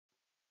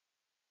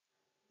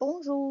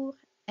Bonjour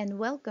and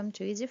welcome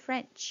to Easy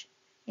French.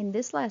 In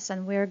this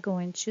lesson, we are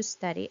going to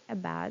study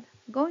about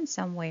going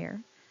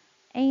somewhere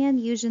and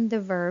using the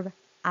verb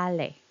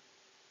aller.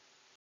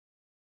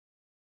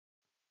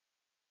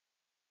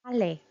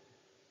 Aller,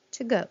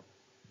 to go.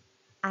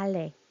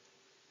 Aller.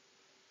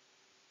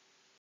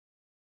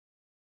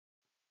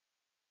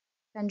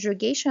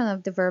 Conjugation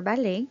of the verb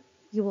aller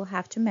you will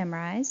have to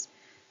memorize,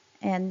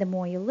 and the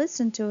more you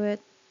listen to it,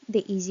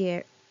 the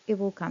easier it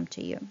will come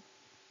to you.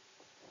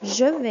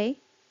 Je vais,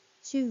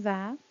 tu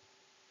vas,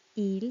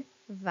 il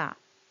va.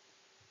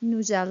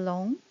 Nous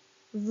allons,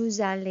 vous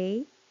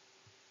allez,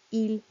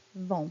 ils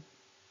vont.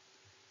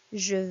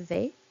 Je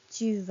vais,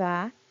 tu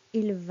vas,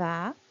 il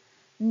va.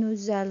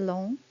 Nous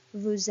allons,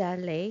 vous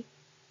allez,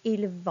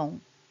 ils vont.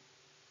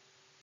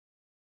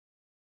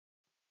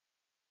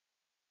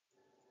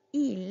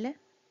 Il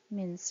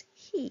means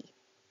he.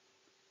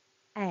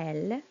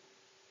 Elle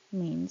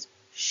means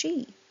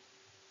she.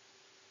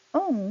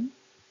 On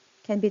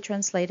can be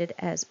translated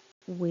as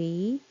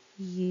we,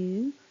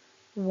 you,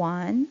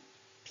 one,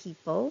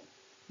 people,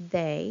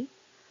 they.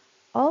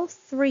 All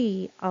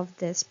three of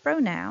these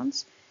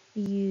pronouns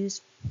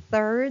use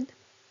third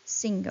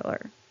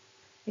singular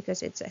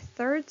because it's a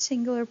third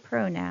singular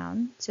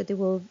pronoun, so they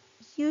will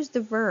use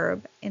the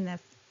verb in a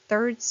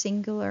third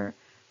singular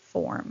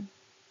form.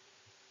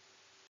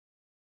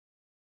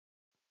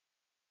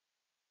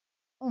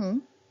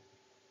 On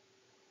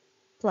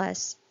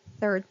plus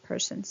third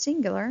person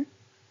singular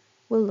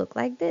will look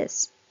like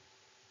this.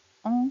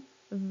 On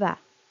va.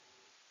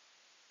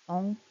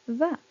 On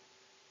va.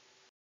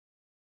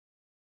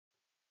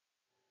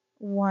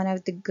 One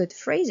of the good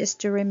phrases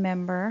to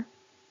remember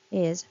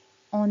is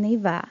on y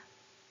va.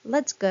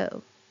 Let's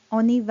go.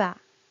 On y va.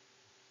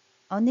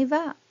 On y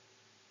va.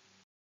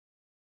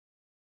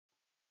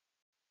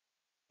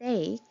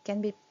 They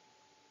can be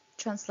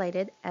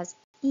translated as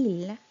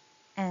il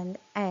and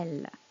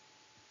elle.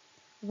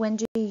 When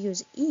do you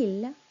use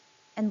il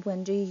and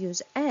when do you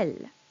use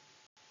elle?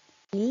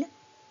 Il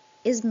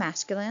is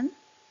masculine,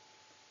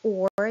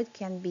 or it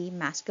can be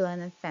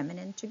masculine and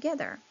feminine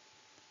together.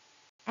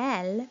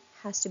 Elle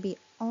has to be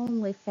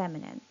only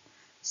feminine.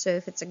 So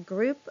if it's a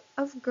group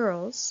of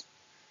girls,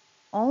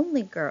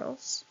 only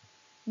girls,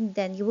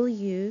 then you will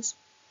use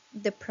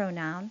the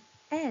pronoun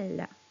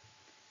elle.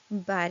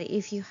 But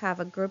if you have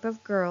a group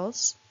of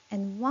girls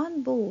and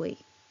one boy,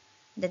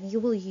 then you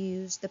will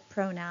use the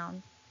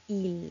pronoun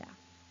il.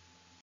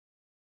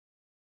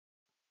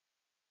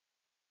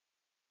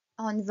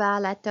 On va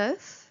à la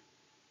teuf?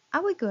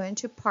 Are we going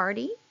to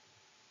party?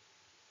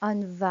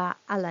 On va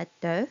à la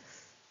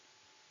teuf?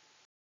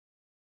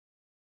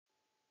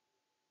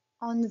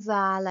 On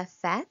va à la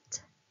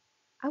fête?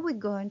 Are we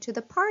going to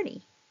the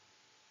party?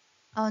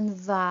 On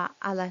va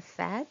à la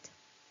fête?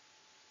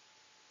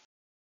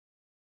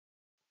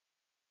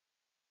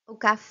 Au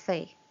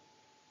café.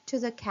 To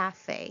the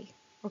cafe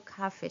or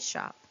coffee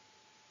shop.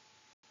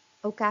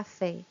 Au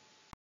café.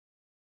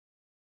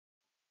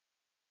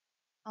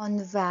 On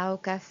va au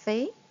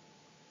café?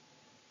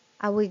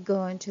 Are we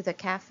going to the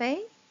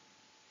cafe?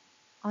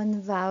 On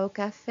va au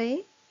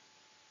café?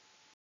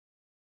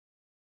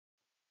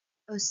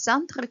 Au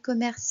centre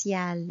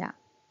commercial.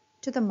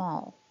 To the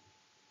mall.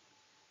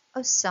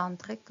 Au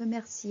centre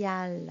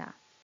commercial.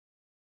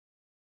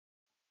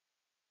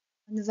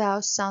 On va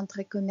au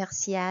centre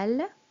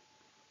commercial?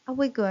 Are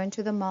we going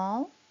to the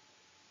mall?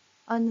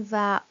 On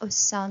va au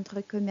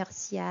centre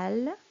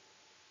commercial?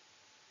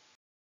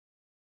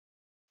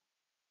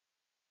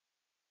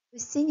 Au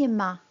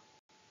cinéma.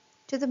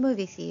 To the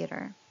movie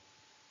theater.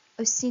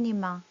 Au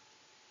cinéma.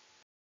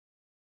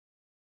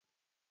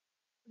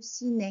 Au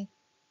ciné.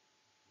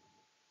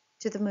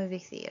 To the movie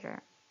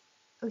theater.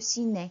 Au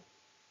ciné.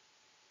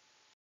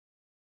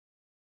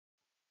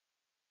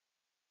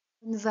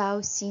 On va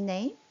au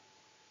ciné?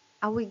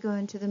 Are we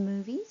going to the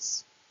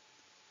movies?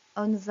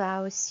 On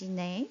va au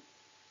ciné?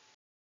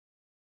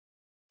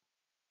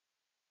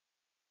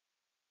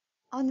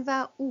 On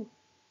va où?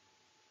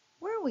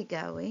 Where are we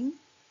going?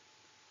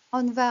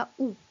 On va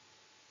où?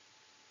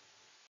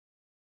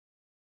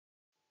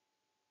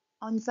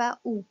 On va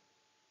où?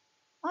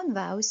 On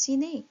va au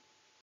ciné.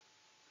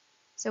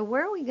 So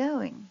where are we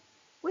going?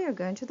 We are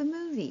going to the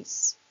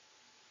movies.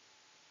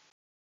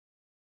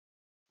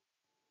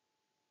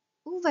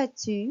 Où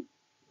vas-tu?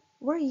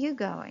 Where are you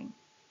going?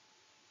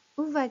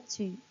 Où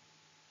vas-tu?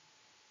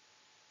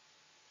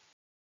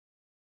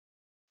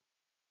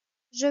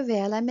 Je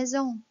vais à la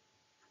maison.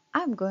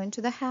 I'm going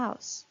to the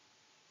house.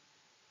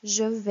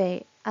 Je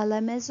vais à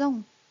la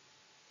maison.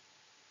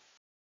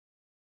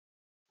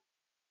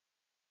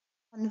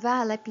 On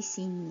va à la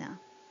piscine.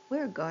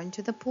 We're going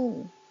to the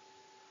pool.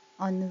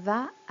 On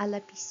va à la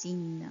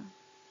piscine.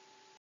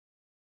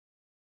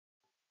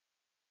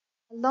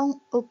 Allons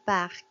au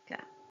parc.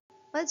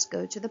 Let's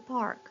go to the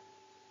park.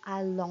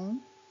 Allons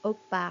au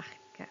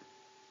parc.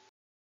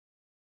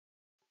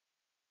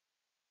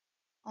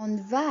 On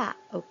va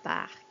au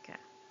parc.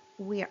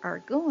 We are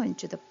going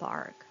to the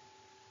park.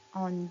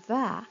 On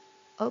va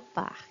au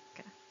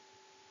parc.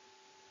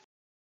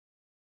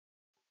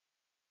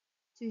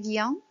 Tu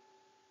viens?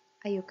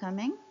 Are you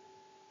coming?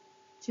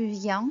 Tu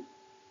viens?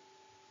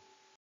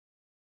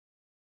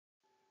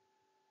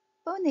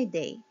 Bonne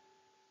idée.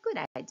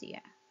 Good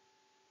idea.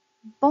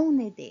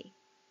 Bonne idée.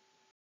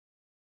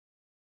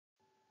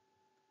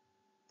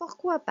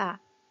 Pourquoi pas?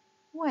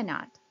 Why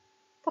not?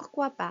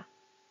 Pourquoi pas?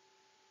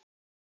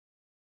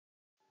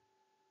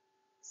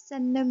 Ça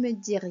ne me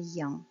dit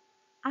rien.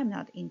 I'm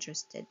not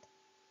interested.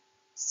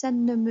 Ça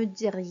ne me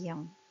dit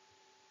rien.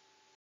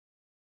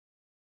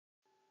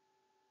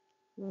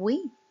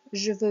 Oui,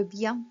 je veux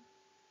bien.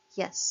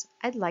 Yes,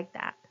 I'd like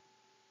that.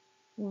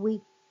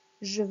 Oui,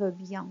 je veux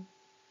bien.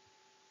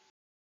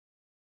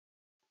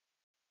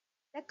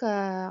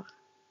 D'accord.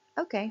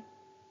 Okay.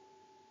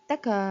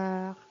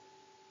 D'accord.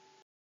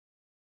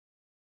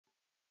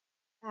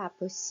 Pas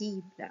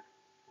possible.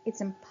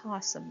 It's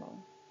impossible.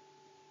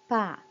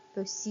 Pas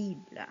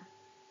possible.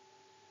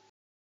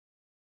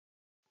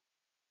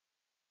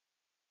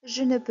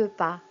 Je ne peux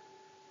pas.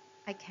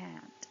 I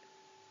can't.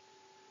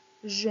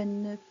 Je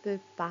ne peux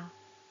pas.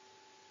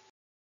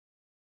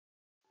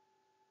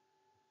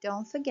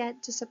 Don't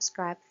forget to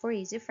subscribe for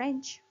easy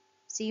French.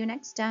 See you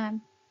next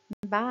time.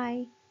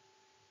 Bye.